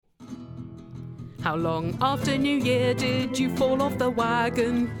How long after New Year did you fall off the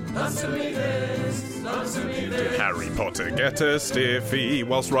wagon? Answer me this, answer me this. Harry Potter get a stiffy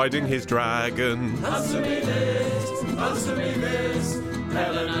whilst riding his dragon. Answer me this.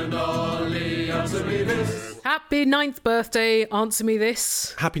 Helen and Ollie, answer me this. Happy 9th birthday, answer me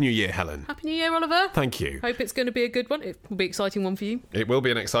this. Happy New Year, Helen. Happy New Year, Oliver. Thank you. Hope it's going to be a good one. It will be an exciting one for you. It will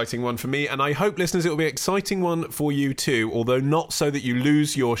be an exciting one for me, and I hope, listeners, it will be an exciting one for you too, although not so that you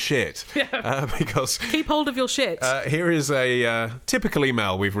lose your shit. Because keep hold of your shit. Here is a typical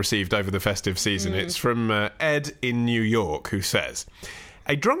email we've received over the festive season. It's from Ed in New York, who says,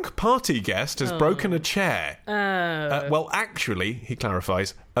 a drunk party guest has broken a chair. Well, actually, he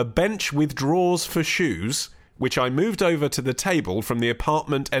clarifies, a bench with drawers for shoes, which I moved over to the table from the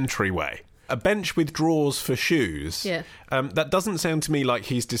apartment entryway. A bench with drawers for shoes. Yeah. That doesn't sound to me like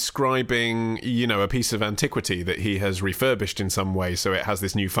he's describing, a piece of antiquity that he has refurbished in some way so it has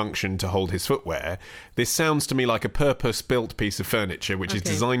this new function to hold his footwear. This sounds to me like a purpose-built piece of furniture which is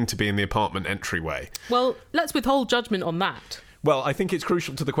designed to be in the apartment entryway. Well, let's withhold judgment on that. Well, I think it's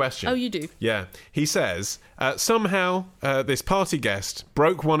crucial to the question. Oh, you do? Yeah. He says, somehow this party guest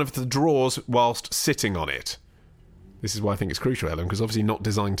broke one of the drawers whilst sitting on it. This is why I think it's crucial, Helen, because obviously not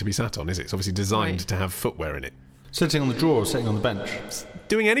designed to be sat on, is it? It's obviously designed to have footwear in it. Sitting on the drawer, sitting on the bench.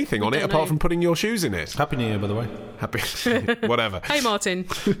 Doing anything on it apart from putting your shoes in it. Happy New Year, by the way. Happy... Whatever. Hey, Martin.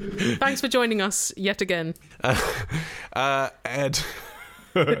 Thanks for joining us yet again. Ed...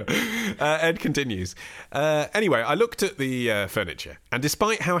 Ed continues. Anyway, I looked at the furniture, and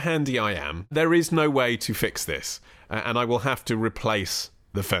despite how handy I am, there is no way to fix this, and I will have to replace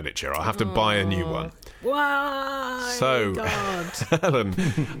the furniture. I'll have to buy a new one. Why? So, God. Helen,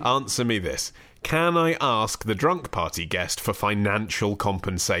 answer me this. Can I ask the drunk party guest for financial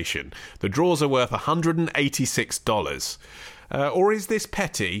compensation? The drawers are worth $186. Or is this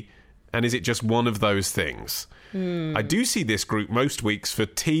petty, and is it just one of those things? I do see this group most weeks for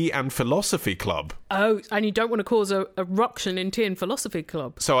Tea and Philosophy Club. Oh, and you don't want to cause a ruction in Tea and Philosophy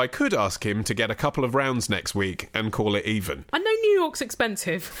Club. So I could ask him to get a couple of rounds next week and call it even. I know New York's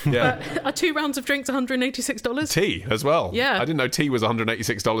expensive, but are 2 rounds of drinks $186? Tea as well. Yeah. I didn't know tea was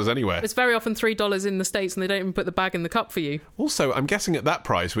 $186 anywhere. It's very often $3 in the States, and they don't even put the bag in the cup for you. Also, I'm guessing at that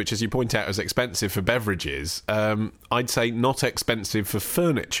price, which as you point out is expensive for beverages, I'd say not expensive for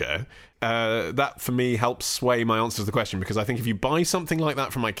furniture. That for me helps sway my answer to the question, because I think if you buy something like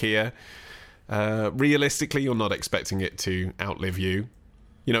that from IKEA, realistically you're not expecting it to outlive you.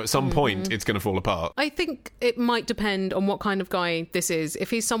 At some point it's going to fall apart. I think it might depend on what kind of guy this is. If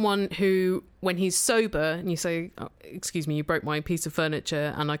he's someone who, when he's sober and you say, oh, excuse me, you broke my piece of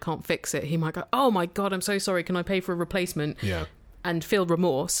furniture and I can't fix it, he might go, oh my God, I'm so sorry, can I pay for a replacement? Yeah. And feel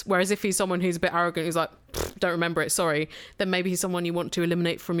remorse. Whereas if he's someone who's a bit arrogant, who's like, don't remember it, sorry, then maybe he's someone you want to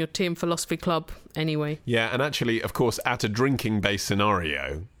eliminate from your Tea and Philosophy Club anyway. Yeah, and actually, of course, at a drinking-based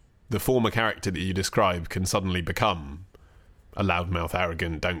scenario, the former character that you describe can suddenly become a loudmouth,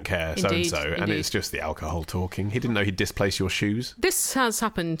 arrogant, don't care, so-and-so, and it's just the alcohol talking. He didn't know he'd displace your shoes. This has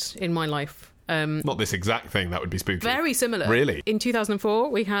happened in my life. Not this exact thing, that would be spooky. Very similar. Really? In 2004,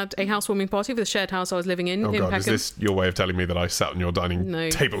 we had a housewarming party for the shared house I was living in God, Peckham. is this your way of telling me that I sat on your dining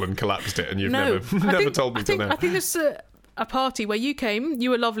table and collapsed it and you've never told me till now? I think this is a party where you came, you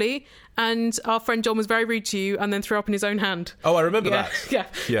were lovely, and our friend John was very rude to you and then threw up in his own hand. Oh, I remember that.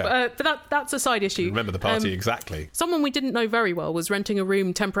 Yeah. But that's a side issue. I remember the party exactly. Someone we didn't know very well was renting a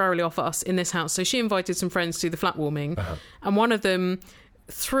room temporarily off us in this house, so she invited some friends to the flat warming, and one of them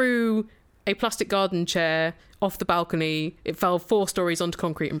threw a plastic garden chair off the balcony. It fell 4 stories onto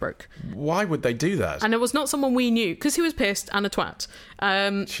concrete and broke. Why would they do that? And it was not someone we knew, because he was pissed and a twat.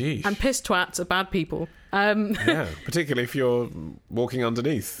 Sheesh. And pissed twats are bad people. Yeah, particularly if you're walking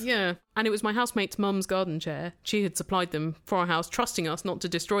underneath. Yeah. And it was my housemate's mum's garden chair. She had supplied them for our house, trusting us not to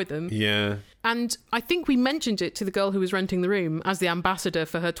destroy them. Yeah. And I think we mentioned it to the girl who was renting the room as the ambassador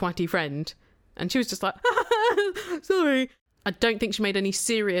for her twatty friend. And she was just like, sorry. I don't think she made any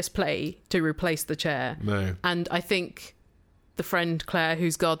serious play to replace the chair. No. And I think the friend Claire,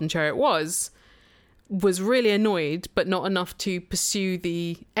 whose garden chair it was really annoyed, but not enough to pursue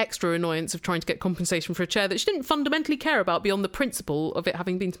the extra annoyance of trying to get compensation for a chair that she didn't fundamentally care about beyond the principle of it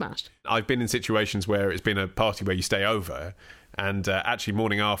having been smashed. I've been in situations where it's been a party where you stay over and actually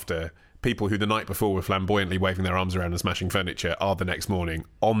morning after, people who the night before were flamboyantly waving their arms around and smashing furniture are the next morning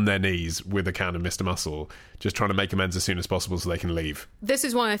on their knees with a can of Mr. Muscle, just trying to make amends as soon as possible so they can leave. This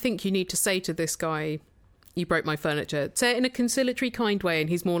is why I think you need to say to this guy, you broke my furniture. Say it in a conciliatory, kind way, and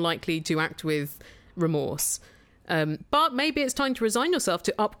he's more likely to act with remorse. But maybe it's time to resign yourself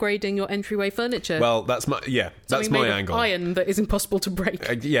to upgrading your entryway furniture. Well, that's my angle. Iron that is impossible to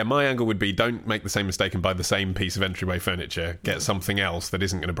break. My angle would be don't make the same mistake and buy the same piece of entryway furniture. Get something else that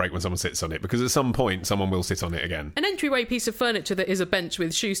isn't going to break when someone sits on it, because at some point someone will sit on it again. An entryway piece of furniture that is a bench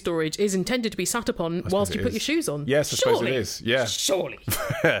with shoe storage is intended to be sat upon whilst you put your shoes on. Yes, I suppose it is. Yeah. Surely.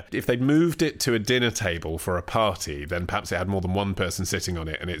 If they'd moved it to a dinner table for a party, then perhaps it had more than one person sitting on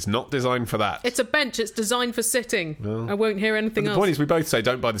it, and it's not designed for that. It's a bench. It's designed for sitting. I won't hear anything else. The point is, we both say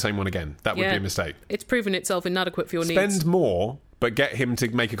don't buy the same one again. That would be a mistake. It's proven itself inadequate for your needs. Spend more, but get him to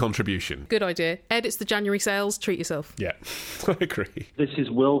make a contribution. Good idea. Ed, it's the January sales. Treat yourself. Yeah, I agree. This is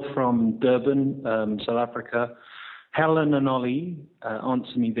Will from Durban, South Africa. Helen and Ollie,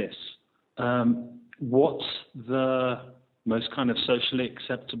 answer me this. What's the most kind of socially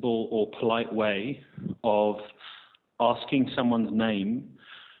acceptable or polite way of asking someone's name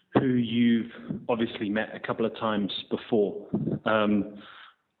who you've obviously met a couple of times before?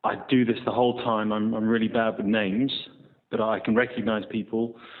 I do this the whole time. I'm really bad with names, but I can recognize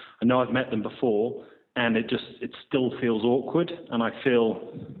people. I know I've met them before, and it still feels awkward, and I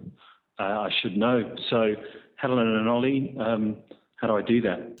feel I should know. So, Helen and Ollie, how do I do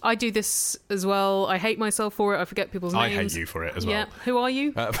that? I do this as well. I hate myself for it. I forget people's names. I hate you for it as well. Yeah. Who are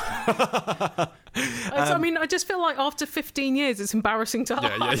you? I mean, I just feel like after 15 years, it's embarrassing to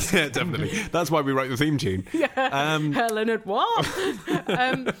ask. Yeah, definitely. That's why we wrote the theme tune. Helen and what?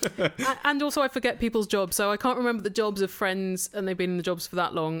 And also I forget people's jobs, so I can't remember the jobs of friends, and they've been in the jobs for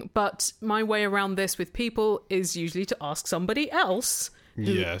that long. But my way around this with people is usually to ask somebody else.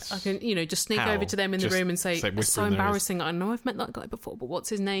 Yes. I can, just sneak over to them in the room and say it's so embarrassing. I know I've met that guy before, but what's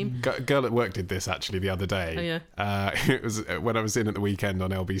his name? Girl at work did this actually the other day. Oh, yeah. It was when I was in at the weekend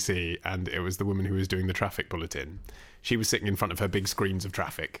on LBC, and it was the woman who was doing the traffic bulletin. She was sitting in front of her big screens of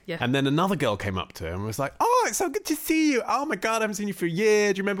traffic. Yeah. And then another girl came up to her and was like, "Oh, it's so good to see you. Oh my God, I haven't seen you for a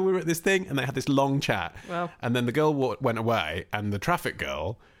year. Do you remember we were at this thing?" And they had this long chat. Wow. And then the girl went away, and the traffic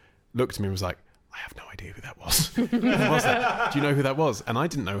girl looked at me and was like, "I have no idea who that was." Who was that? Do you know who that was? And I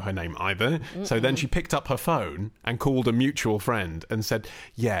didn't know her name either. So then she picked up her phone and called a mutual friend and said,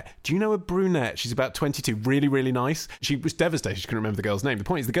 "Yeah, do you know a brunette? She's about 22, really, really nice." She was devastated she couldn't remember the girl's name. The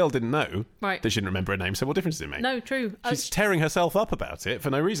point is the girl didn't know that she didn't remember her name, so what difference did it make? No, true. She's tearing herself up about it for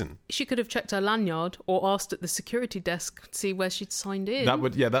no reason. She could have checked her lanyard or asked at the security desk to see where she'd signed in.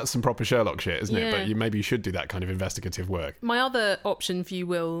 That's some proper Sherlock shit, isn't it? But maybe you should do that kind of investigative work. My other option for you,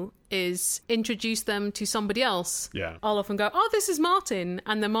 Will, is introduce them to somebody else. Yeah. I'll often go, "Oh, this is Martin."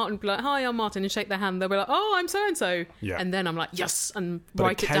 And then Martin will be like, "Hi, I'm Martin," and shake their hand. They'll be like, "Oh, I'm so-and-so." Yeah. And then I'm like, "Yes," and But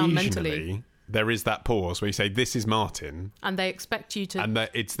write it down mentally. occasionally, there is that pause where you say, "This is Martin." And they expect you to... And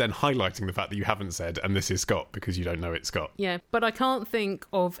it's then highlighting the fact that you haven't said, "And this is Scott," because you don't know it's Scott. Yeah, but I can't think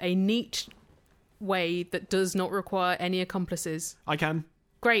of a neat way that does not require any accomplices. I can.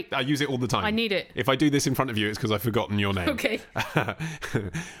 Great. I use it all the time. I need it. If I do this in front of you, it's because I've forgotten your name. Okay.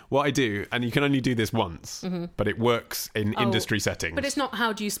 What I do, and you can only do this once, but it works in industry settings. But it's not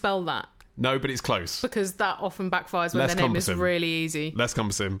how do you spell that? No, but it's close. Because that often backfires when Less their name cumbersome. is really easy. Less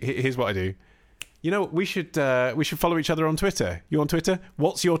cumbersome. Here's what I do. You know, we should follow each other on Twitter. You on Twitter?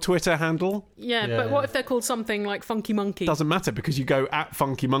 What's your Twitter handle? Yeah, but what if they're called something like Funky Monkey? Doesn't matter, because you go at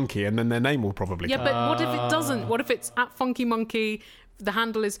Funky Monkey and then their name will probably come. But what if it doesn't? What if it's at Funky Monkey, the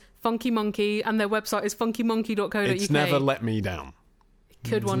handle is Funky Monkey, and their website is funkymonkey.co.uk? It's never let me down.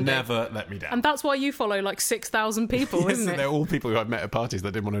 Could one day. Never let me down. And that's why you follow like 6,000 people, Yes, isn't it? they're all people who I've met at parties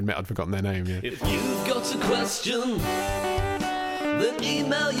that didn't want to admit I'd forgotten their name. Yeah. If you've got a question, then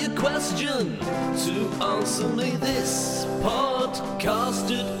email your question to answer me this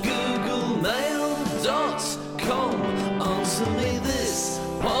podcast at googlemail.com. Answer me this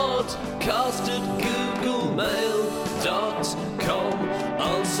podcast at googlemail.com.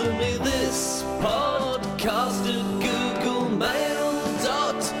 Answer me this podcast at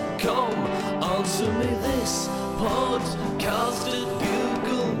googlemail.com. Answer me this podcast at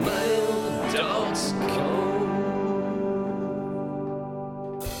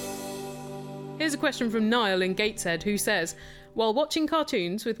googlemail.com. Here's a question from Niall in Gateshead, who says, "While watching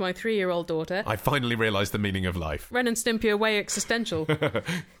cartoons with my 3-year-old daughter, I finally realised the meaning of life. Ren and Stimpy are way existential.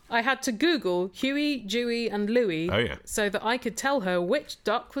 I had to Google Huey, Dewey and Louie so that I could tell her which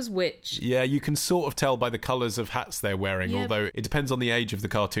duck was which. Yeah, you can sort of tell by the colours of hats they're wearing, although it depends on the age of the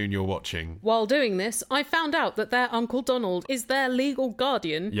cartoon you're watching. While doing this, I found out that their Uncle Donald is their legal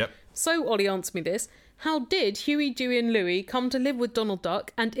guardian. Yep. So, Ollie, answer me this. How did Huey, Dewey and Louie come to live with Donald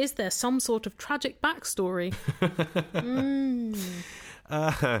Duck, and is there some sort of tragic backstory?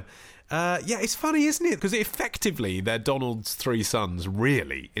 It's funny, isn't it? Because effectively they're Donald's three sons,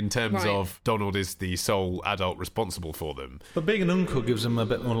 really, in terms of Donald is the sole adult responsible for them. But being an uncle gives him a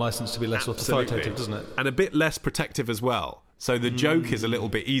bit more license to be less authoritative, doesn't it? And a bit less protective as well. So the joke is a little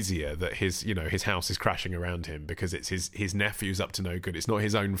bit easier that his house is crashing around him because it's his nephew's up to no good. It's not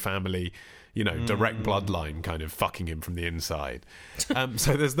his own family, direct bloodline kind of fucking him from the inside.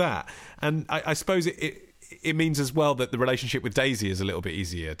 So there's that. And I suppose it means as well that the relationship with Daisy is a little bit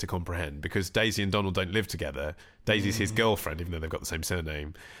easier to comprehend because Daisy and Donald don't live together. Daisy's his girlfriend, even though they've got the same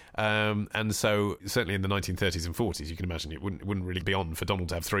surname. And so certainly in the 1930s and 40s, you can imagine it wouldn't really be on for Donald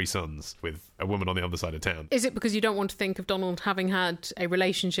to have three sons with a woman on the other side of town. Is it because you don't want to think of Donald having had a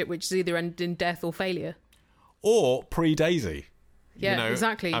relationship which has either ended in death or failure? Or pre-Daisy. Yeah,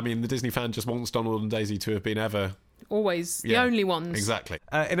 exactly. I mean, the Disney fan just wants Donald and Daisy to have been ever... Always the only ones. Exactly.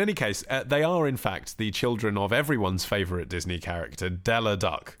 In any case, they are, in fact, the children of everyone's favourite Disney character, Della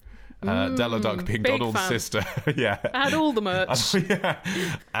Duck. Della Duck being Donald's sister. Yeah. I had all the merch.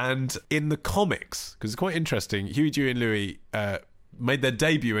 And in the comics, because it's quite interesting, Huey, Dewey and Louie made their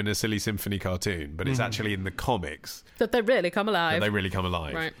debut in a Silly Symphony cartoon, but it's actually in the comics that they really come alive.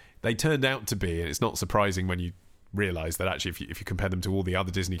 Right. They turned out to be, and it's not surprising when you realise that actually if you compare them to all the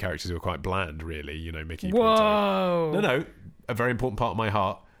other Disney characters who are quite bland, really, Mickey, Whoa. Pluto. No, a very important part of my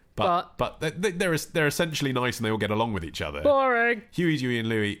heart. But they're essentially nice and they all get along with each other. Boring. Huey, Dewey and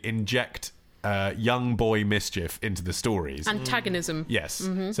Louie inject young boy mischief into the stories. Antagonism. Yes.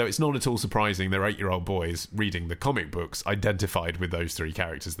 So it's not at all surprising they're 8-year-old boys reading the comic books identified with those three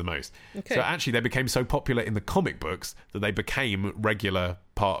characters the most. Okay. So actually they became so popular in the comic books that they became regular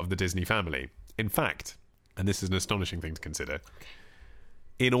part of the Disney family. In fact, and this is an astonishing thing to consider,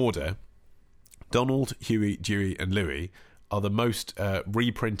 in order, Donald, Huey, Dewey and Louie are the most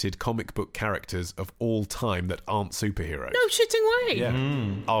reprinted comic book characters of all time that aren't superheroes. No shitting way.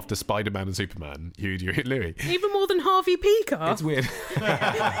 Yeah. After Spider-Man and Superman, Huey, Dewey and Louie. Even more than Harvey Peacock. It's weird.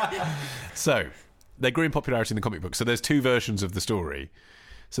 So, they grew in popularity in the comic book. So there's two versions of the story.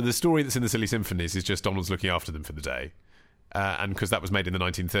 So the story that's in the Silly Symphonies is just Donald's looking after them for the day. And because that was made in the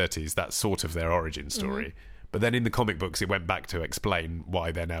 1930s, that's sort of their origin story. But then in the comic books, it went back to explain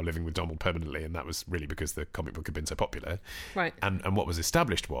why they're now living with Donald permanently, and that was really because the comic book had been so popular. Right. And what was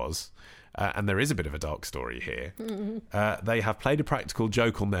established was, and there is a bit of a dark story here, they have played a practical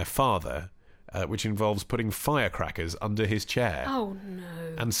joke on their father, which involves putting firecrackers under his chair. Oh, no.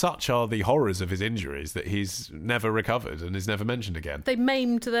 And such are the horrors of his injuries that he's never recovered and is never mentioned again. They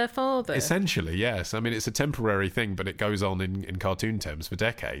maimed their father. Essentially, yes. I mean, it's a temporary thing, but it goes on in cartoon terms for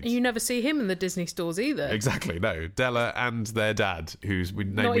decades. And you never see him in the Disney stores either. Exactly, no. Della and their dad, whose name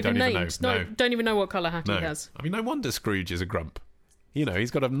we don't even know. No, don't even know what colour hat he has. I mean, no wonder Scrooge is a grump.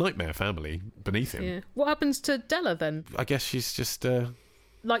 He's got a nightmare family beneath him. Yeah. What happens to Della then? I guess she's just...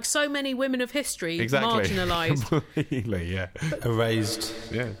 like so many women of history, exactly. Marginalised. Completely, yeah. Erased.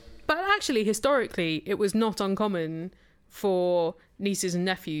 Yeah. But actually, historically, it was not uncommon for nieces and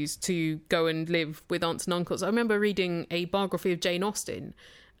nephews to go and live with aunts and uncles. I remember reading a biography of Jane Austen,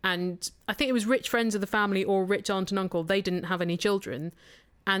 and I think it was rich friends of the family or rich aunt and uncle. They didn't have any children,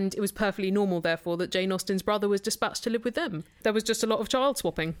 and it was perfectly normal, therefore, that Jane Austen's brother was dispatched to live with them. There was just a lot of child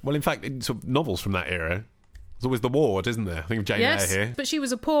swapping. Well, in fact, in sort of novels from that era, there's always the ward, isn't there? I think of Jane Eyre here. But she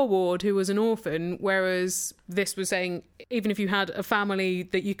was a poor ward who was an orphan, whereas this was saying even if you had a family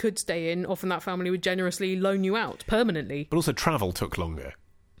that you could stay in, often that family would generously loan you out permanently. But also travel took longer.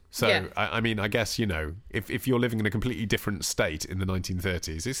 So, yeah. I mean, I guess, if you're living in a completely different state in the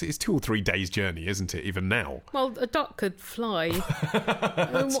 1930s, it's 2 or 3 days' journey, isn't it, even now? Well, a duck could fly.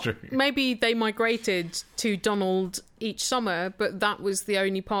 That's true. Maybe they migrated to Donald each summer, but that was the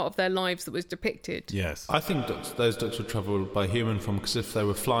only part of their lives that was depicted. Yes. I think those ducks would travel by human form, because if they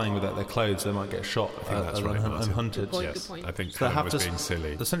were flying without their clothes, they might get shot and hunted. Good point. I think so Helen was being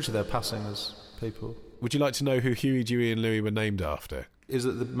silly. Essentially, they're passing as people. Would you like to know who Huey, Dewey and Louie were named after? Is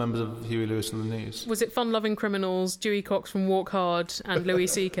it the members of Huey Lewis and the News? Was it fun-loving criminals, Dewey Cox from Walk Hard and Louis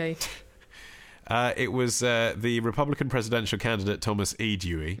C.K.? It was the Republican presidential candidate Thomas E.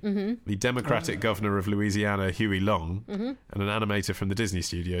 Dewey, the Democratic governor of Louisiana Huey Long, and an animator from the Disney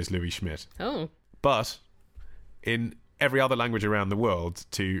studios Louis Schmidt. Oh. But in every other language around the world,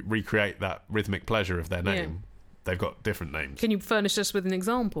 to recreate that rhythmic pleasure of their name, they've got different names. Can you furnish us with an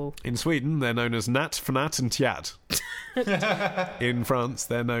example? In Sweden, they're known as Nat, Fnat and Tjat. In France,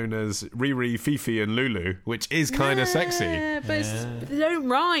 they're known as Riri, Fifi and Lulu, which is kind of sexy. But they don't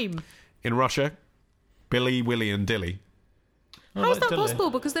rhyme. In Russia, Billy, Willy and Dilly. How's that possible?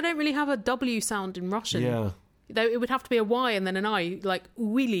 Because they don't really have a W sound in Russian. Yeah. It would have to be a Y and then an I, like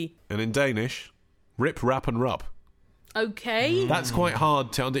Willy. And in Danish, Rip, Rap and Rup. Okay. That's quite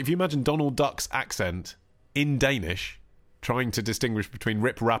hard to... If you imagine Donald Duck's accent in Danish, trying to distinguish between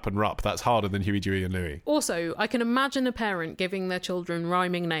Rip, Rap and Rup, that's harder than Huey, Dewey and Louie. Also, I can imagine a parent giving their children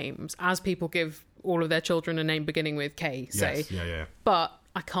rhyming names, as people give all of their children a name beginning with K, say. Yes, yeah. But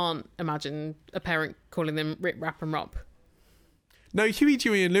I can't imagine a parent calling them Rip, Rap and Rup. No, Huey,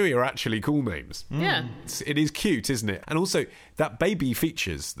 Dewey and Louie are actually cool names. Yeah. It is cute, isn't it? And also, that baby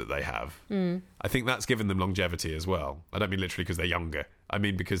features that they have, I think that's given them longevity as well. I don't mean literally because they're younger. I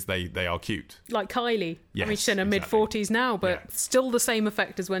mean because they are cute. Like Kylie. Yes, I mean, she's in her mid-40s now, but still the same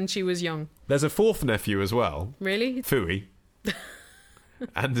effect as when she was young. There's a fourth nephew as well. Really? Phooey.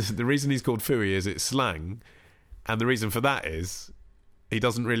 And the reason he's called Phooey is it's slang. And the reason for that is... he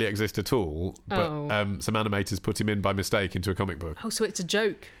doesn't really exist at all, but some animators put him in by mistake into a comic book. Oh, so it's a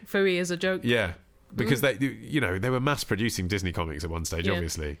joke. Phooey is a joke. Yeah, because they were mass producing Disney comics at one stage,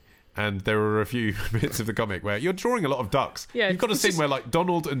 obviously. And there were a few bits of the comic where you're drawing a lot of ducks. Yeah, you've got a scene where like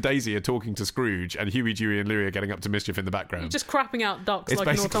Donald and Daisy are talking to Scrooge, and Huey, Dewey, and Louie are getting up to mischief in the background. You're just crapping out ducks like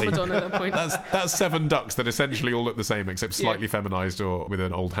an automaton at that point. That's 7 ducks that essentially all look the same, except slightly feminised or with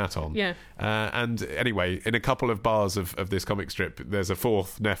an old hat on. Yeah. And anyway, in a couple of bars of this comic strip, there's a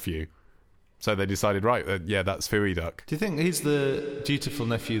fourth nephew. So they decided, that's Phooey Duck. Do you think he's the dutiful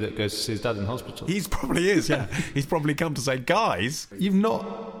nephew that goes to see his dad in hospital? He probably is, yeah. He's probably come to say, guys... you've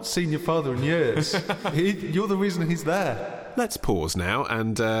not seen your father in years. You're the reason he's there. Let's pause now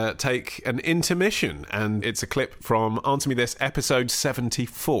and take an intermission. And it's a clip from Answer Me This, episode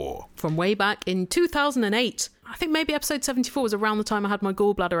 74. From way back in 2008. I think maybe episode 74 was around the time I had my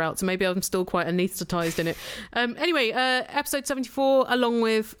gallbladder out, so maybe I'm still quite anaesthetised in it. Anyway, episode 74, along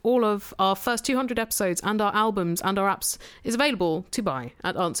with all of our first 200 episodes and our albums and our apps, is available to buy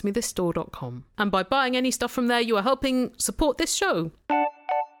at answermethisstore.com. And by buying any stuff from there, you are helping support this show.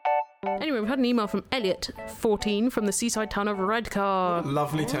 Anyway, we've had an email from Elliot, 14, from the seaside town of Redcar.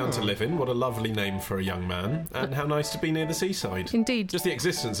 Lovely town to live in. What a lovely name for a young man. And how nice to be near the seaside. Indeed. Just the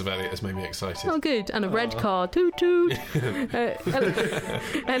existence of Elliot has made me excited. Oh, good. And a red car. Toot toot.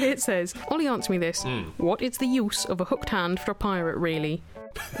 Elliot says, Ollie, answer me this. What is the use of a hooked hand for a pirate, really?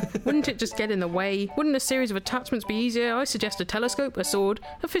 Wouldn't it just get in the way? Wouldn't a series of attachments be easier? I suggest a telescope, a sword,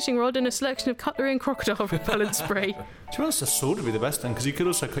 a fishing rod, and a selection of cutlery and crocodile repellent spray. To be honest, a sword would be the best thing, because you could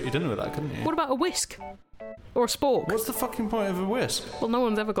also cook your dinner with that, couldn't you? What about a whisk? Or a spork? What's the fucking point of a whisk? Well, no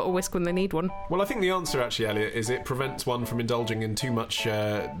one's ever got a whisk when they need one. Well, I think the answer, actually, Elliot, is it prevents one from indulging in too much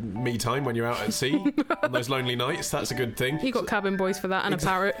me time when you're out at sea on those lonely nights. That's a good thing. You got cabin boys for that and a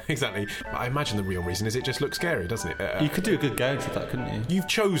parrot. Exactly. But I imagine the real reason is it just looks scary, doesn't it? You could do a good gouge with that, couldn't you? You've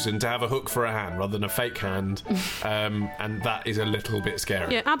chosen to have a hook for a hand rather than a fake hand, and that is a little bit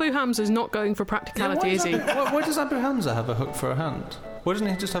scary. Yeah, Abu Hamza's not going for practicality, is he? Why does Abu Hamza have a hook for a hand? Why doesn't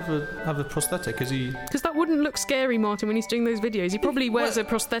he just have a prosthetic? Is he? Because that wouldn't look scary, Martin, when he's doing those videos. He probably wears a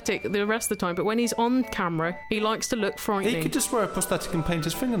prosthetic the rest of the time, but when he's on camera, he likes to look frightening. He could just wear a prosthetic and paint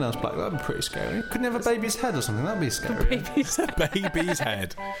his fingernails black. That'd be pretty scary. Couldn't he have a baby's head or something? That'd be scary. Baby's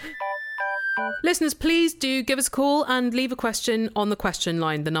head. Listeners, please do give us a call and leave a question on the question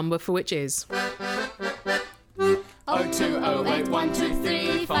line, the number for which is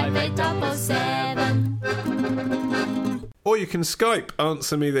 02081235877. Or you can Skype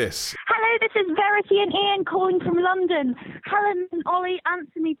Answer Me This. Hello, this is Verity and Ian calling from London. Helen and Ollie,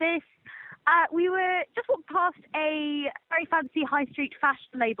 answer me this. We were just walked past a very fancy high street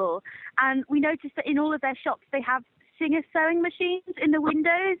fashion label, and we noticed that in all of their shops they have Singer sewing machines in the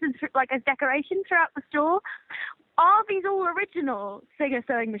windows and like as decoration throughout the store. Are these all original Singer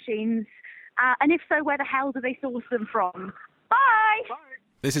sewing machines? And if so, where the hell do they source them from? Bye!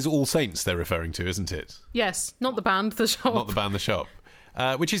 This is All Saints they're referring to, isn't it? Yes, not the band, the shop. Not the band, the shop.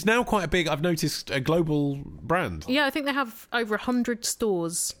 Which is now quite a big, I've noticed, a global brand. Yeah, I think they have over 100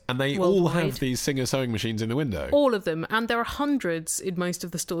 stores. And they all have these Singer sewing machines in the window. All of them. And there are hundreds in most of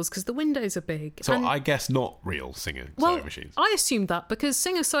the stores because the windows are big. So I guess not real Singer sewing machines. I assumed that because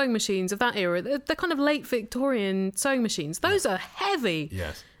Singer sewing machines of that era, they're kind of late Victorian sewing machines. Those are heavy.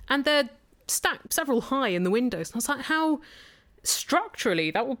 Yes. And they're stacked several high in the windows. And I was like, how structurally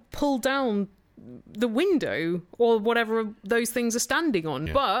that will pull down the window or whatever those things are standing on.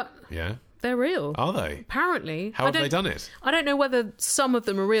 Yeah. But they're real. Are they? Apparently. How have they done it? I don't know whether some of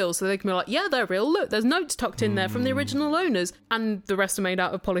them are real, so they can be like, yeah, they're real. Look, there's notes tucked in there from the original owners, and the rest are made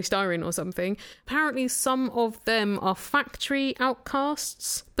out of polystyrene or something. Apparently some of them are factory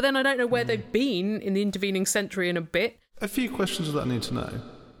outcasts, but then I don't know where they've been in the intervening century and a bit. A few questions that I need to know.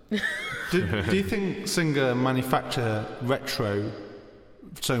 Do you think Singer manufacture retro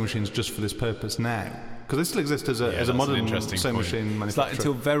sewing machines just for this purpose now? Because they still exist as a modern interesting sewing point. machine manufacturer. It's like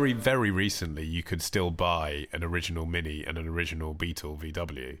until very, very recently, you could still buy an original Mini and an original Beetle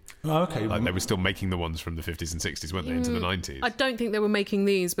VW. Oh, okay. Like they were still making the ones from the 50s and 60s, weren't they, into the 90s? I don't think they were making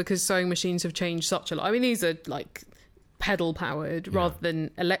these because sewing machines have changed such a lot. I mean, these are like pedal powered rather than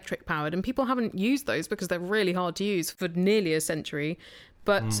electric powered, and people haven't used those because they're really hard to use for nearly a century.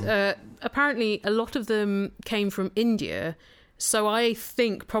 But apparently a lot of them came from India. So I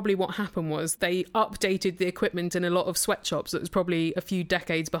think probably what happened was they updated the equipment in a lot of sweatshops that was probably a few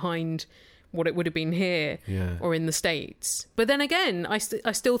decades behind what it would have been here or in the States. But then again, I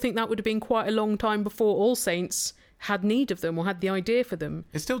still think that would have been quite a long time before All Saints had need of them or had the idea for them.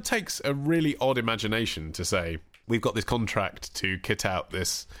 It still takes a really odd imagination to say, we've got this contract to kit out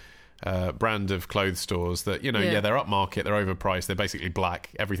this brand of clothes stores that, they're upmarket, they're overpriced, they're basically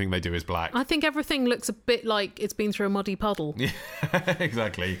black, everything they do is black. I think everything looks a bit like it's been through a muddy puddle. Yeah,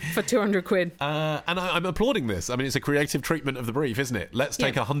 exactly. For 200 quid. And I'm applauding this. I mean, it's a creative treatment of the brief, isn't it? Let's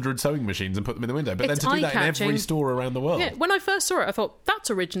take 100 sewing machines and put them in the window. But It's then to do that in eye-catching. every store around the world. Yeah, when I first saw it, I thought, that's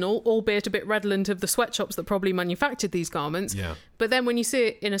original, albeit a bit redolent of the sweatshops that probably manufactured these garments. Yeah. But then when you see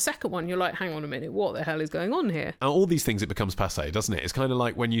it in a second one, you're like, hang on a minute, what the hell is going on here? And all these things, it becomes passé, doesn't it? It's kind of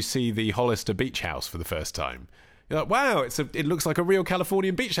like when you see the Hollister Beach House for the first time. You're like, wow, it looks like a real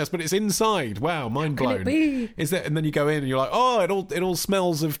Californian beach house, but it's inside. Wow, mind blown. Could it be? Is there? And then you go in and you're like, oh, it all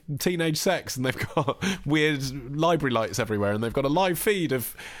smells of teenage sex, and they've got weird library lights everywhere, and they've got a live feed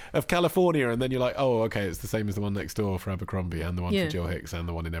of California, and then you're like, oh, okay, it's the same as the one next door for Abercrombie, and the one for Jill Hicks, and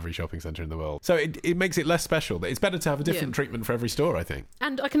the one in every shopping centre in the world. So it makes it less special. It's better to have a different treatment for every store, I think.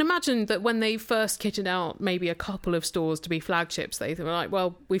 And I can imagine that when they first kitted out maybe a couple of stores to be flagships, they were like,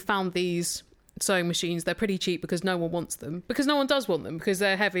 well, we found these sewing machines, they're pretty cheap because no one wants them, because no one does want them, because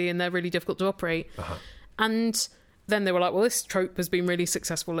they're heavy and they're really difficult to operate. And then they were like, well, this trope has been really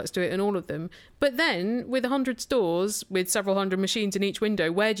successful, let's do it in all of them. But then with 100 stores with several hundred machines in each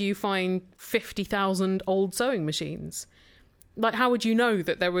window, where do you find 50,000 old sewing machines? Like, how would you know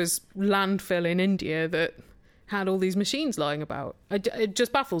that there was landfill in India that had all these machines lying about? It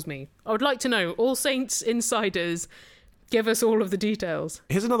just baffles me. I would like to know. All Saints insiders, give us all of the details.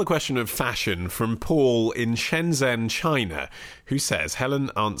 Here's another question of fashion from Paul in Shenzhen, China, who says,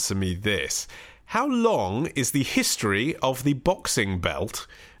 Helen, answer me this. How long is the history of the boxing belt?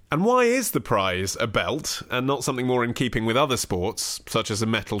 And why is the prize a belt and not something more in keeping with other sports, such as a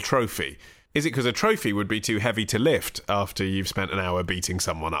metal trophy? Is it because a trophy would be too heavy to lift after you've spent an hour beating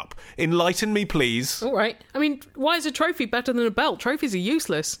someone up? Enlighten me, please. All right. I mean, why is a trophy better than a belt? Trophies are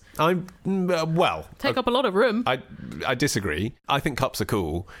useless. Take up a lot of room. I disagree. I think cups are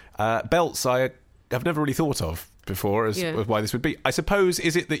cool. Belts I've never really thought of before as why this would be. I suppose,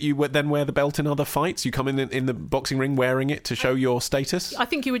 is it that you would then wear the belt in other fights? You come in the boxing ring wearing it to show your status? I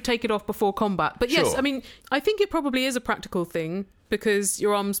think you would take it off before combat. But yes, Sure. I mean, I think it probably is a practical thing, because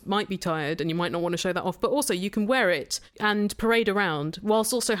your arms might be tired and you might not want to show that off, but also you can wear it and parade around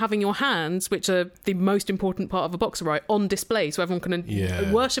whilst also having your hands, which are the most important part of a boxer, right, on display, so everyone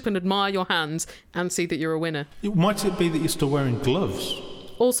can worship and admire your hands and see that you're a winner. Might it be that you're still wearing gloves?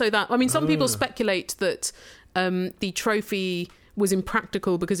 Also that, I mean, some people speculate that the trophy was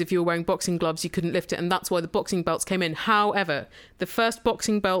impractical because if you were wearing boxing gloves you couldn't lift it, and that's why the boxing belts came in. However, the first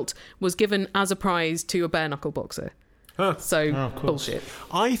boxing belt was given as a prize to a bare knuckle boxer. So, bullshit.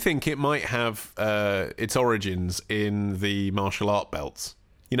 I think it might have its origins in the martial art belts.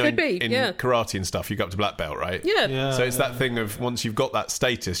 You know, Could be, in yeah. karate and stuff, you go up to black belt, right? Yeah. So it's that thing of once you've got that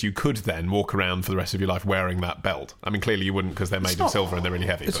status, you could then walk around for the rest of your life wearing that belt. I mean, clearly you wouldn't because they're made of silver and they're really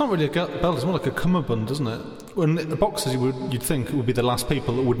heavy. It's not really a belt, it's more like a cummerbund, isn't it? When the boxers, you'd think, would be the last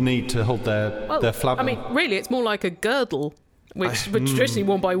people that would need to hold their flabber. I mean, really, it's more like a girdle, which was traditionally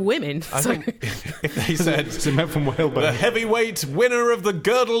worn by women. I think if they said it's meant from whalebone. the heavyweight winner of the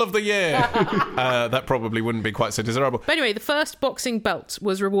girdle of the year, that probably wouldn't be quite so desirable. But anyway, the first boxing belt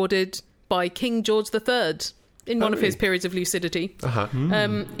was rewarded by King George III in one of his periods of lucidity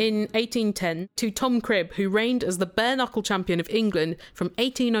in 1810 to Tom Cribb, who reigned as the bare-knuckle champion of England from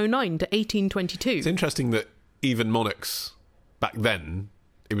 1809 to 1822. It's interesting that even monarchs back then,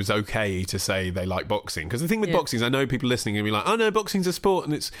 it was okay to say they like boxing, because the thing with boxing is, I know people listening and be like, oh no, boxing's a sport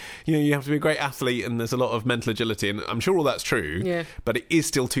and it's, you have to be a great athlete and there's a lot of mental agility, and I'm sure all that's true, but it is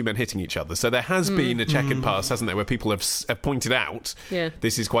still two men hitting each other. So there has been a check and pass, hasn't there, where people have pointed out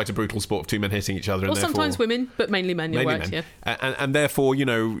this is quite a brutal sport of two men hitting each other, or and sometimes women, but mainly men. And therefore,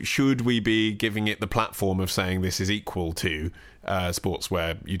 should we be giving it the platform of saying this is equal to sports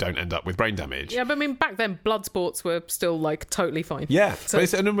where you don't end up with brain damage? Yeah, but I mean, back then blood sports were still like totally fine. Yeah, so,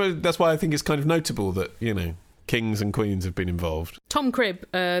 but that's why I think it's kind of notable that kings and queens have been involved. Tom Cribb,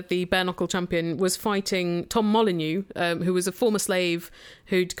 the bare knuckle champion, was fighting Tom Molyneux, who was a former slave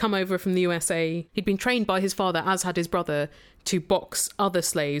who'd come over from the USA. He'd been trained by his father, as had his brother, to box other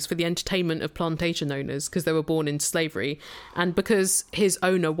slaves for the entertainment of plantation owners because they were born into slavery. And because his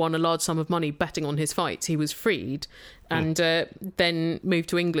owner won a large sum of money betting on his fights, he was freed and then moved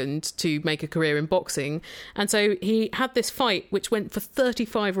to England to make a career in boxing. And so he had this fight which went for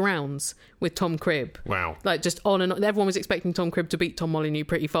 35 rounds with Tom Cribb. Wow. Like just on and on. Everyone was expecting Tom Cribb to beat Tom Molyneux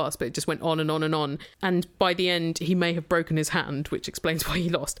pretty fast, but it just went on and on and on. And by the end, he may have broken his hand, which explains why he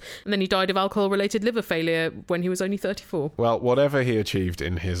lost. And then he died of alcohol-related liver failure when he was only 34. Well, whatever he achieved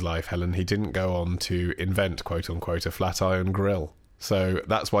in his life, Helen, he didn't go on to invent, quote-unquote, a flat iron grill. So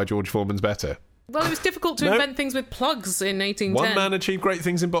that's why George Foreman's better. Well, it was difficult to invent things with plugs in 1810. One man achieved great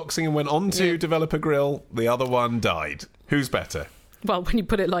things in boxing and went on to develop a grill. The other one died. Who's better? Well, when you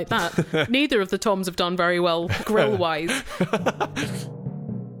put it like that, neither of the Toms have done very well grill-wise.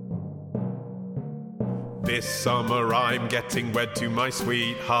 This summer I'm getting wed to my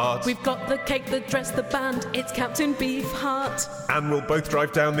sweetheart. We've got the cake, the dress, the band, it's Captain Beefheart. And we'll both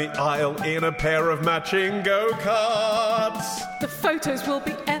drive down the aisle in a pair of matching go-karts. The photos will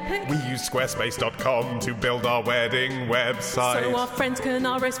be epic. We use squarespace.com to build our wedding website. So our friends can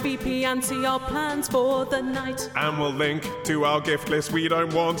RSVP and see our plans for the night. And we'll link to our gift list, we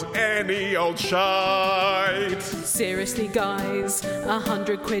don't want any old shite. Seriously, guys,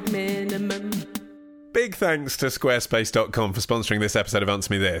 £100 minimum. Big thanks to squarespace.com for sponsoring this episode of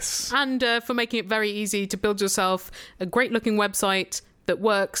Answer Me This. And for making it very easy to build yourself a great-looking website that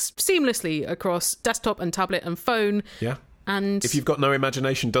works seamlessly across desktop and tablet and phone. Yeah. And if you've got no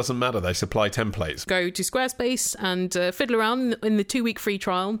imagination, doesn't matter. They supply templates. Go to Squarespace and fiddle around in the 2-week free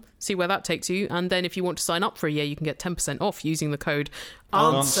trial, see where that takes you. And then if you want to sign up for a year, you can get 10% off using the code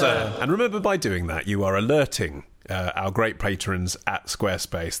ANSWER. And remember, by doing that, you are alerting our great patrons at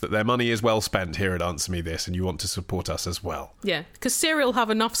Squarespace that their money is well spent here at Answer Me This, and you want to support us as well. Yeah, because Serial have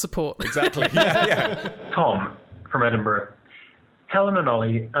enough support. Exactly. yeah. Tom from Edinburgh. Helen and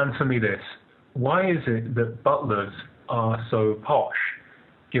Ollie, answer me this. Why is it that butlers are so posh,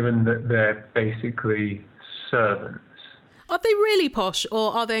 given that they're basically servants? Are they really posh,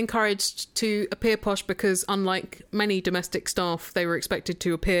 or are they encouraged to appear posh because, unlike many domestic staff, they were expected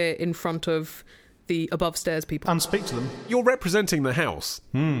to appear in front of the above-stairs people? And speak to them. You're representing the house,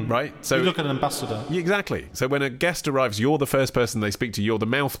 right? So you look at an ambassador. Exactly. So when a guest arrives, you're the first person they speak to. You're the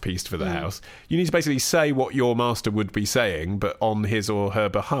mouthpiece for the house. You need to basically say what your master would be saying, but on his or her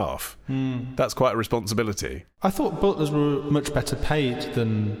behalf. That's quite a responsibility. I thought butlers were much better paid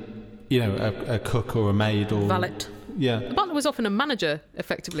than, a cook or a maid or... Valet. Yeah. The butler was often a manager,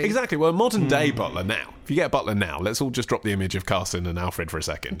 effectively. Exactly. Well, a modern-day butler now. If you get a butler now, let's all just drop the image of Carson and Alfred for a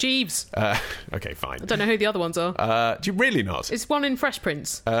second. Jeeves. Okay, fine. I don't know who the other ones are. Do you really not? It's one in Fresh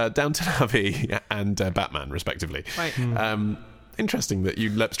Prince. Downton Abbey and Batman, respectively. Right. Interesting that you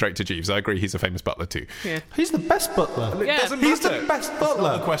leapt straight to Jeeves. I agree, he's a famous butler too. Yeah. He's the best butler. Yeah. He's the best butler. That's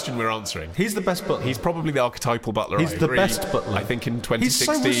not the question we're answering. He's the best butler. He's probably the archetypal butler. He's the best butler. I think in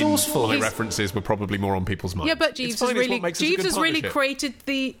 2016, he's so resourceful. my references were probably more on people's minds. Yeah, but Jeeves has really created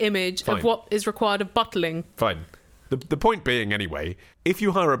the image of what is required of butling. Fine. The point being, anyway, if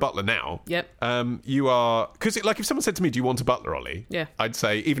you hire a butler now, you are... Because, if someone said to me, do you want a butler, Ollie? Yeah. I'd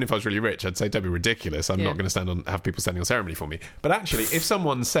say, even if I was really rich, I'd say, don't be ridiculous. I'm not going to have people standing on ceremony for me. But actually, if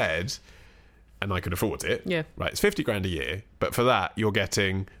someone said, and I could afford it, right, it's 50 grand a year, but for that, you're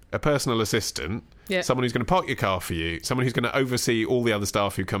getting a personal assistant, someone who's going to park your car for you, someone who's going to oversee all the other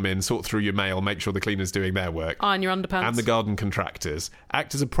staff who come in, sort through your mail, make sure the cleaner's doing their work. Iron your underpants. And the garden contractors.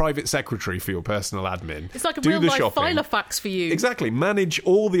 Act as a private secretary for your personal admin. It's like a real-life Filofax for you. Exactly. Manage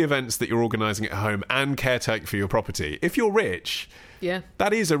all the events that you're organising at home and caretake for your property. If you're rich... Yeah.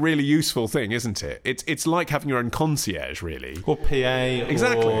 That is a really useful thing, isn't it? It's like having your own concierge, really. Or PA.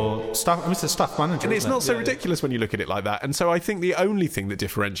 Exactly. Or staff, it's a staff manager. And it's not so ridiculous when you look at it like that. And so I think the only thing that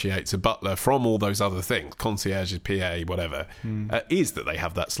differentiates a butler from all those other things, concierges, PA, whatever, is that they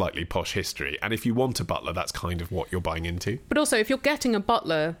have that slightly posh history. And if you want a butler, that's kind of what you're buying into. But also, if you're getting a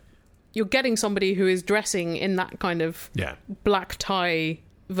butler, you're getting somebody who is dressing in that kind of black tie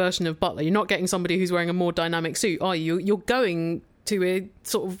version of butler. You're not getting somebody who's wearing a more dynamic suit, are you? You're going to a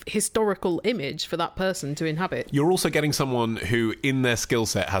sort of historical image for that person to inhabit. You're also getting someone who, in their skill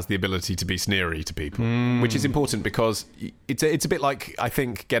set, has the ability to be sneery to people, which is important because it's a bit like, I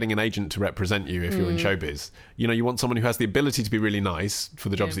think, getting an agent to represent you if you're in showbiz. You want someone who has the ability to be really nice for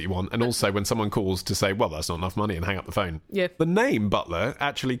the jobs that you want, and also when someone calls to say, well, that's not enough money, and hang up the phone. Yeah. The name butler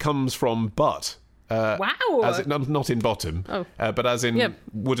actually comes from butt. Wow. As in, not in bottom, but as in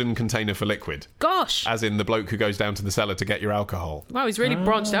wooden container for liquid. Gosh. As in the bloke who goes down to the cellar to get your alcohol. Wow, he's really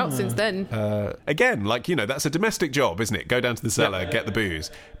branched out since then. Again, that's a domestic job, isn't it? Go down to the cellar, get the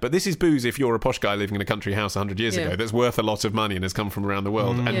booze. But this is booze if you're a posh guy living in a country house 100 years ago that's worth a lot of money and has come from around the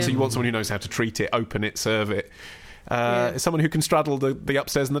world. And so you want someone who knows how to treat it, open it, serve it. Someone who can straddle the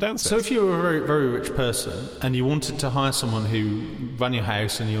upstairs and the downstairs. So if you were a very, very rich person and you wanted to hire someone who ran your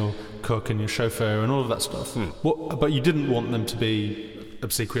house and your cook and your chauffeur and all of that stuff, but you didn't want them to be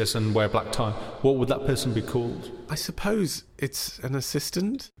obsequious and wear a black tie, what would that person be called? I suppose it's an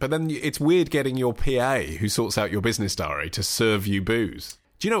assistant. But then it's weird getting your PA who sorts out your business diary to serve you booze.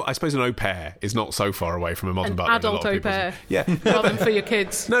 Do you know, I suppose an au pair is not so far away from a modern butler. Adult au pair. Yeah. Rather than for your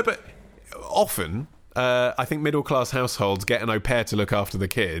kids. No, but often... I think middle-class households get an au pair to look after the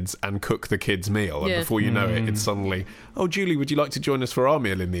kids and cook the kids' meal. And before you know it, it's suddenly, Julie, would you like to join us for our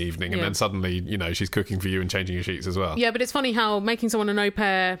meal in the evening? And then suddenly, she's cooking for you and changing your sheets as well. Yeah, but it's funny how making someone an au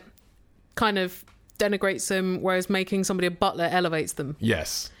pair kind of denigrates them, whereas making somebody a butler elevates them.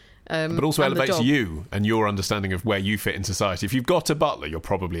 Yes. But also elevates you and your understanding of where you fit in society. If you've got a butler, you're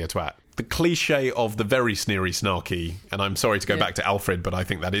probably a twat. The cliche of the very sneery, snarky, and I'm sorry to go back to Alfred, but I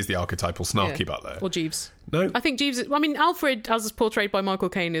think that is the archetypal snarky butler. Or Jeeves. No. I think Jeeves... Alfred, as portrayed by Michael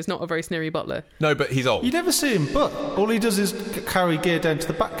Caine, is not a very sneery butler. No, but he's old. You never see him, but all he does is carry gear down to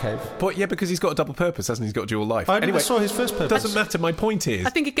the Batcave. But yeah, because he's got a double purpose, hasn't he? He's got a dual life. I never saw his first purpose. Doesn't matter. My point is... I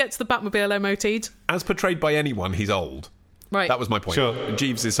think it gets the Batmobile MOT'd. As portrayed by anyone, he's old. Right. That was my point. Sure.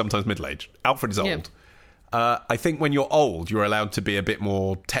 Jeeves is sometimes middle-aged. Alfred is old. Yeah. I think when you're old, you're allowed to be a bit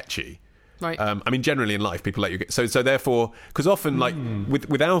more tetchy. Right. Generally in life, people let you get... So therefore... Because often,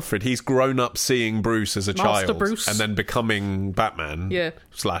 with Alfred, he's grown up seeing Bruce as a child. Bruce. And then becoming Batman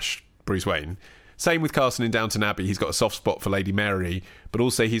 / Bruce Wayne. Same with Carson in Downton Abbey. He's got a soft spot for Lady Mary, but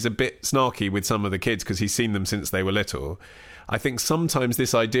also he's a bit snarky with some of the kids because he's seen them since they were little. I think sometimes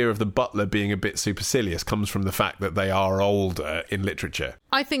this idea of the butler being a bit supercilious comes from the fact that they are older in literature.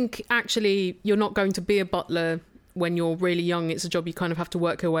 I think, actually, you're not going to be a butler when you're really young. It's a job you kind of have to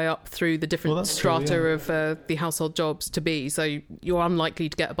work your way up through the different strata of the household jobs to be. So you're unlikely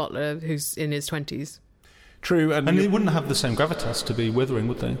to get a butler who's in his 20s. True. And they wouldn't have the same gravitas to be withering,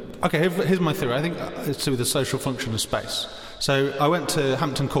 would they? Okay, here's my theory. I think it's to do with the social function of space. So I went to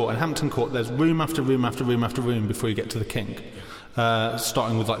Hampton Court, and Hampton Court, there's room after room after room after room before you get to the king.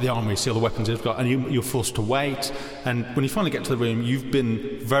 Starting with the armory, see all the weapons you've got, and you're forced to wait. And when you finally get to the room, you've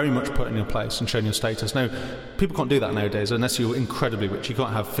been very much put in your place and shown your status. Now, people can't do that nowadays unless you're incredibly rich. You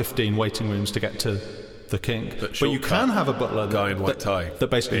can't have 15 waiting rooms to get to the king. But you can have a butler guy in white tie that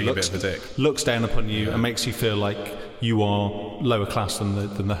basically looks down upon you and makes you feel like you are lower class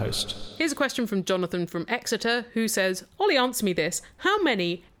than the host. Here's a question from Jonathan from Exeter, who says, Ollie, answer me this. How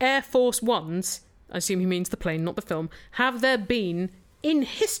many Air Force Ones, I assume he means the plane, not the film, have there been in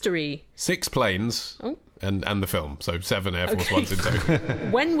history? 6 planes. Oh. And the film, so 7 Air Force Ones in total.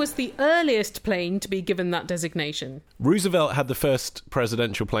 When was the earliest plane to be given that designation? Roosevelt had the first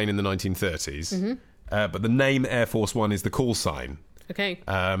presidential plane in the 1930s. Mm-hmm. But the name Air Force One is the call sign. Okay.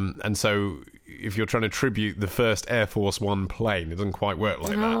 And so if you're trying to tribute the first Air Force One plane, it doesn't quite work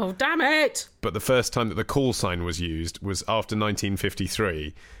like that. Oh, damn it! But the first time that the call sign was used was after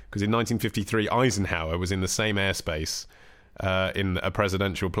 1953, because in 1953 Eisenhower was in the same airspace in a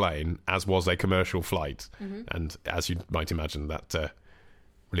presidential plane as was a commercial flight. Mm-hmm. And as you might imagine, that...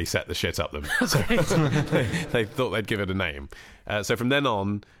 really set the shit up them. So they thought they'd give it a name. So from then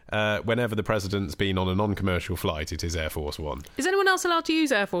on, whenever the president's been on a non-commercial flight, it is Air Force One. Is anyone else allowed to use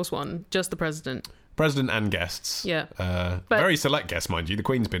Air Force One? Just the president? President and guests. Yeah. Very select guests, mind you. The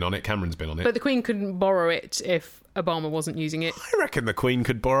Queen's been on it, Cameron's been on it. But the Queen couldn't borrow it if Obama wasn't using it. I reckon the Queen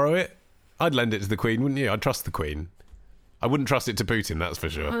could borrow it. I'd lend it to the Queen, wouldn't you? I'd trust the Queen. I wouldn't trust it to Putin, that's for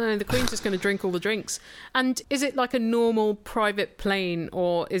sure. Oh, the Queen's just going to drink all the drinks. And is it like a normal private plane,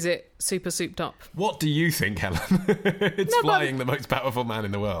 or is it super souped up? What do you think, Helen? It's flying the most powerful man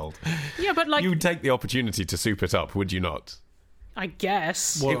in the world. Yeah, but like... You would take the opportunity to soup it up, would you not? I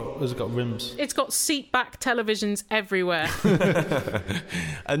guess. What has it got? Rims? It's got seat-back televisions everywhere.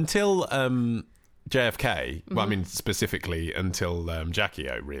 Until JFK, mm-hmm. Well, I mean, specifically until Jackie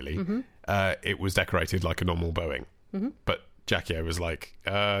O, really, mm-hmm. It was decorated like a normal Boeing. Mm-hmm. But Jackie O was like,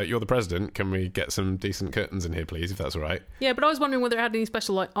 you're the president, can we get some decent curtains in here, please, if that's all right? Yeah, but I was wondering whether it had any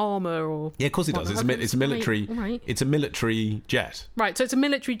special, like, armour or... Yeah, of course it does. It's a military... Right. It's a military jet. Right, so it's a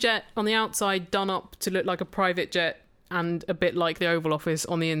military jet on the outside, done up to look like a private jet, and a bit like the Oval Office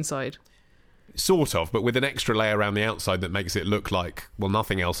on the inside. Sort of, but with an extra layer around the outside that makes it look like, well,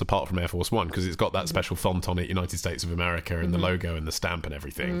 nothing else apart from Air Force One, because it's got that special font on it, United States of America, and the logo and the stamp and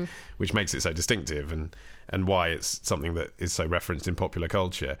everything, which makes it so distinctive and why it's something that is so referenced in popular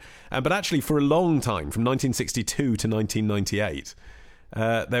culture. But actually, for a long time, from 1962 to 1998,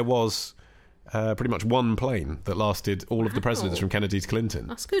 there was pretty much one plane that lasted all of the presidents from Kennedy to Clinton.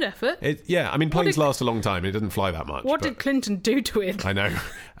 That's good effort. Planes last a long time. It doesn't fly that much. What did Clinton do to it? I know.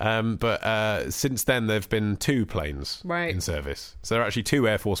 But since then, there have been 2 planes in service. So there are actually 2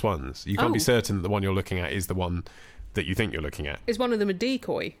 Air Force Ones. You can't be certain that the one you're looking at is the one that you think you're looking at. Is one of them a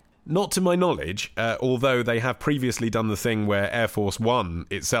decoy? Not to my knowledge, although they have previously done the thing where Air Force One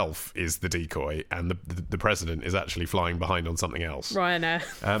itself is the decoy and the president is actually flying behind on something else. Ryanair.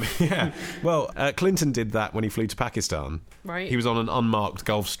 Yeah. Well, Clinton did that when he flew to Pakistan. Right. He was on an unmarked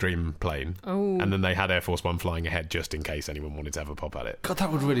Gulfstream plane. Oh. And then they had Air Force One flying ahead just in case anyone wanted to have a pop at it. God,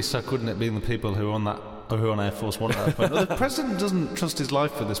 that would really suck, wouldn't it, being the people who are on Air Force One at that point? The president doesn't trust his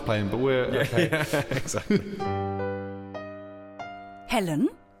life for this plane, but we're okay. Yeah, exactly. Helen?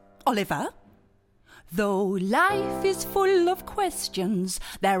 Oliver? Though life is full of questions,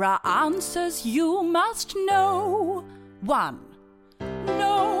 there are answers you must know. 1.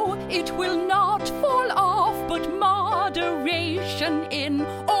 No, it will not fall off, but moderation in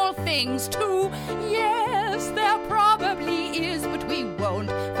all things too. Yes, there probably is, but we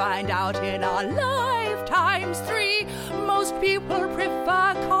won't find out in our lifetimes. 3. Most people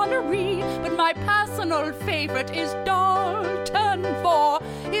prefer Connery, but my personal favorite is Dalton. 4.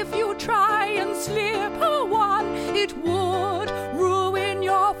 If you try and slip a 1, it would ruin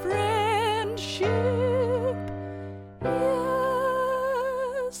your friendship.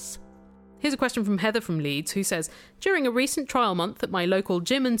 Yes. Here's a question from Heather from Leeds, who says, during a recent trial month at my local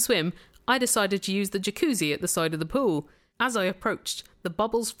gym and swim, I decided to use the jacuzzi at the side of the pool. As I approached, the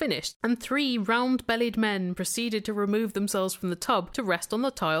bubbles finished, and 3 round-bellied men proceeded to remove themselves from the tub to rest on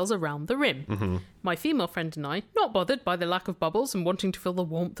the tiles around the rim. Mm-hmm. My female friend and I, not bothered by the lack of bubbles and wanting to feel the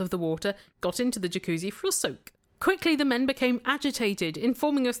warmth of the water, got into the jacuzzi for a soak. Quickly, the men became agitated,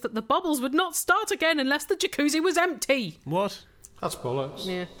 informing us that the bubbles would not start again unless the jacuzzi was empty. What? That's bollocks.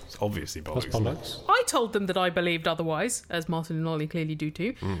 Yeah. It's obviously bollocks. That's bollocks. I told them that I believed otherwise, as Martin and Ollie clearly do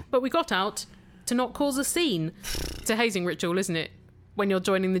too, but we got out to not cause a scene. It's a hazing ritual, isn't it? When you're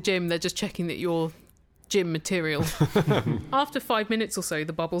joining the gym, they're just checking that you're gym material. After 5 minutes or so,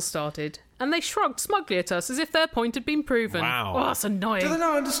 the bubbles started, and they shrugged smugly at us as if their point had been proven. Wow. Oh, that's annoying. Do they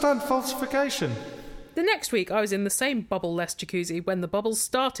not understand falsification? The next week, I was in the same bubble-less jacuzzi when the bubbles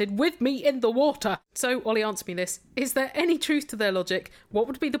started with me in the water. So, Ollie, answer me this. Is there any truth to their logic? What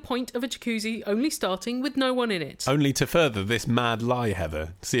would be the point of a jacuzzi only starting with no one in it? Only to further this mad lie,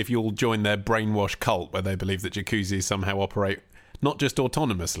 Heather. See if you'll join their brainwash cult where they believe that jacuzzis somehow operate not just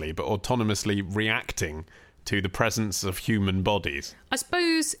autonomously, but autonomously reacting to the presence of human bodies. I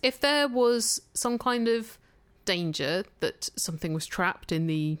suppose if there was some kind of danger that something was trapped in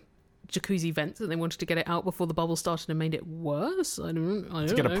the jacuzzi vents and they wanted to get it out before the bubble started and made it worse, I don't know.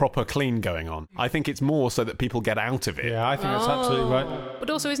 To get a proper clean going on. I think it's more so that people get out of it. Yeah, I think that's absolutely right.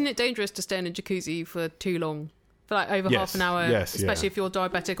 But also, isn't it dangerous to stay in a jacuzzi for too long? For like over half an hour, especially if you're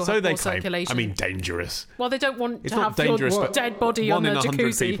diabetic or have poor circulation. I mean, dangerous. Well, they don't want it's to not have dangerous, your but dead body on the jacuzzi. 1 in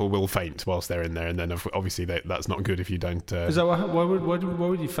 100 people will faint whilst they're in there, and then obviously that's not good if you don't... Is that why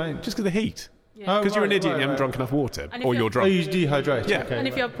would you faint? Just because of the heat. Yeah. Because you're an idiot and you haven't drunk enough water. Or you're drunk. Oh, you dehydrate. Yeah. Okay, and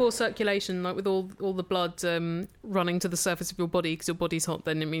if you have poor circulation, like with all the blood running to the surface of your body because your body's hot,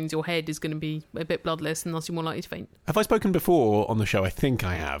 then it means your head is going to be a bit bloodless and thus you're more likely to faint. Have I spoken before on the show, I think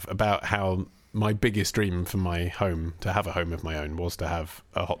I have, about how my biggest dream for my home, to have a home of my own, was to have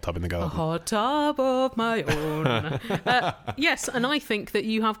a hot tub in the garden. A hot tub of my own. Yes, and I think that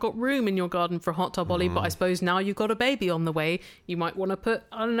you have got room in your garden for a hot tub, Ollie, but I suppose now you've got a baby on the way, you might want to put,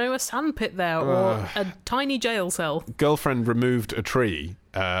 I don't know, a sandpit there or a tiny jail cell. Girlfriend removed a tree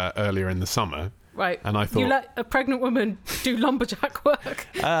earlier in the summer. Right. And I thought, you let a pregnant woman do lumberjack work?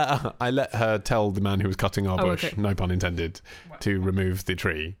 I let her tell the man who was cutting our bush, okay. no pun intended, to remove the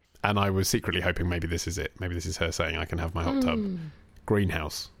tree. And I was secretly hoping maybe this is it. Maybe this is her saying I can have my hot tub.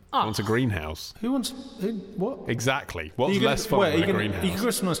 Greenhouse. She wants a greenhouse. What? Exactly. What's less fun than a greenhouse? You can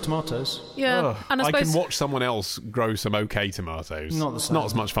grow some nice tomatoes. Yeah. And I suppose... can watch someone else grow some okay tomatoes. Not the same. Not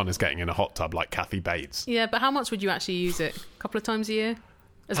as much fun as getting in a hot tub like Kathy Bates. Yeah, but how much would you actually use it? A couple of times a year?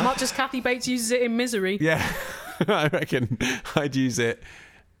 As much as Kathy Bates uses it in Misery. Yeah. I reckon I'd use it...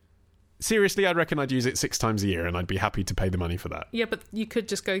 Seriously, I reckon I'd use it 6 times a year and I'd be happy to pay the money for that. Yeah, but you could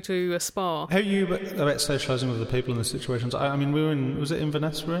just go to a spa. How are you about socialising with the people in the situations? I mean, was it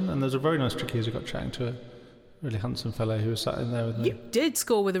Inverness we're in? And there's a very nice jacuzzi. I got chatting to really handsome fellow who was sat in there with me. You did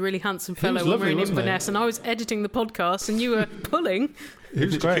score with a really handsome fellow was when lovely, we were in wasn't he? Inverness, and I was editing the podcast, and you were pulling. He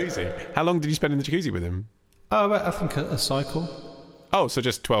was great. Jacuzzi. How long did you spend in the jacuzzi with him? Oh, I think a cycle. Oh, so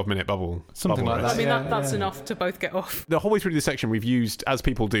just 12-minute bubble. Something bubble like race. I mean, Yeah, that's yeah. enough to both get off. The whole way through this section, we've used, as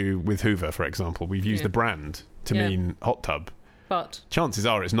people do with Hoover, for example, we've used Yeah. the brand to Yeah. mean hot tub. But Chances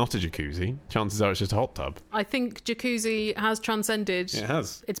are it's not a jacuzzi. Chances are it's just a hot tub. I think jacuzzi has transcended. It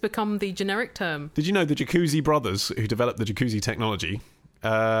has. It's become the generic term. Did you know the Jacuzzi brothers, who developed the jacuzzi technology,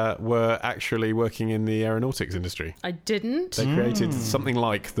 were actually working in the aeronautics industry? I didn't. They created something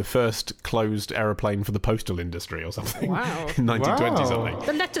like the first closed aeroplane for the postal industry or something. Wow. In 1920 Wow. something.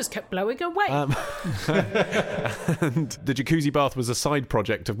 The letters kept blowing away. And the jacuzzi bath was a side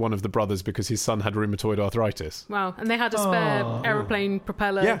project of one of the brothers because his son had rheumatoid arthritis. Wow. And they had a spare aeroplane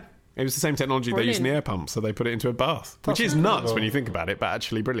propeller. Yeah. It was the same technology they used in the Brilliant. air pump, so they put it into a bath. Which is nuts when you think about it, but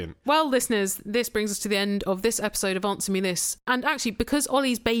actually brilliant. Well, listeners, this brings us to the end of this episode of Answer Me This. And actually, because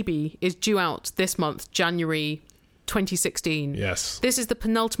Ollie's baby is due out this month, January 2016, Yes. this is the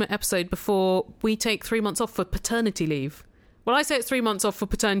penultimate episode before we take 3 months off for paternity leave. Well, I say it's 3 months off for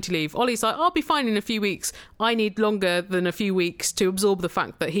paternity leave. Ollie's like, I'll be fine in a few weeks. I need longer than a few weeks to absorb the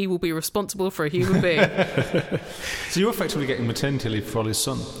fact that he will be responsible for a human being. So you're effectively getting maternity leave for Ollie's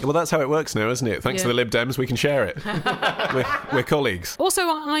son. Well, that's how it works now, isn't it? Thanks Yeah. to the Lib Dems, we can share it. we're colleagues. Also,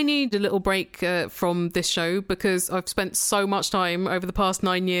 I need a little break from this show because I've spent so much time over the past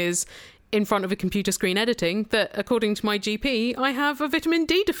 9 years in front of a computer screen editing that, according to my GP, I have a vitamin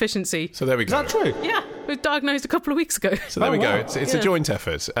D deficiency. So there we Is go. that true? Yeah, I was diagnosed a couple of weeks ago. So there Oh, we go. wow. It's Yeah. a joint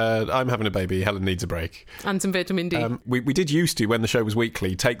effort. I'm having a baby. Helen needs a break. And some vitamin D. We did used to, when the show was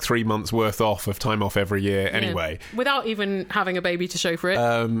weekly, take 3 months worth off of time off every year Yeah. anyway. Without even having a baby to show for it.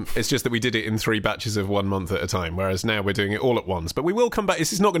 It's just that we did it in 3 batches of 1 month at a time, whereas now we're doing it all at once. But we will come back.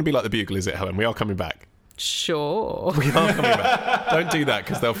 This is not going to be like the Bugle, is it, Helen? We are coming back. Sure. We are coming back. Don't do that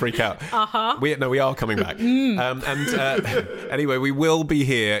because they'll freak out. We are coming back. Anyway, we will be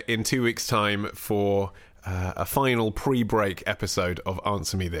here in 2 weeks' time for a final pre-break episode of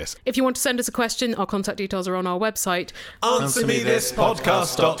Answer Me This. If you want to send us a question, our contact details are on our website.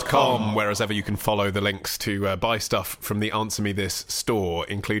 AnswerMeThisPodcast.com, whereas ever you can follow the links to buy stuff from the Answer Me This store,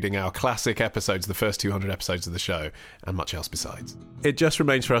 including our classic episodes, the first 200 episodes of the show, and much else besides. It just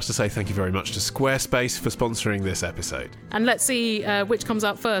remains for us to say thank you very much to Squarespace for sponsoring this episode. And let's see which comes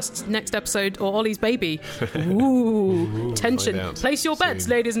out first, next episode or Ollie's baby. Ooh, tension. find out Place your bets,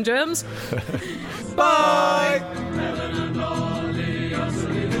 soon. ladies and germs. Bye! Helen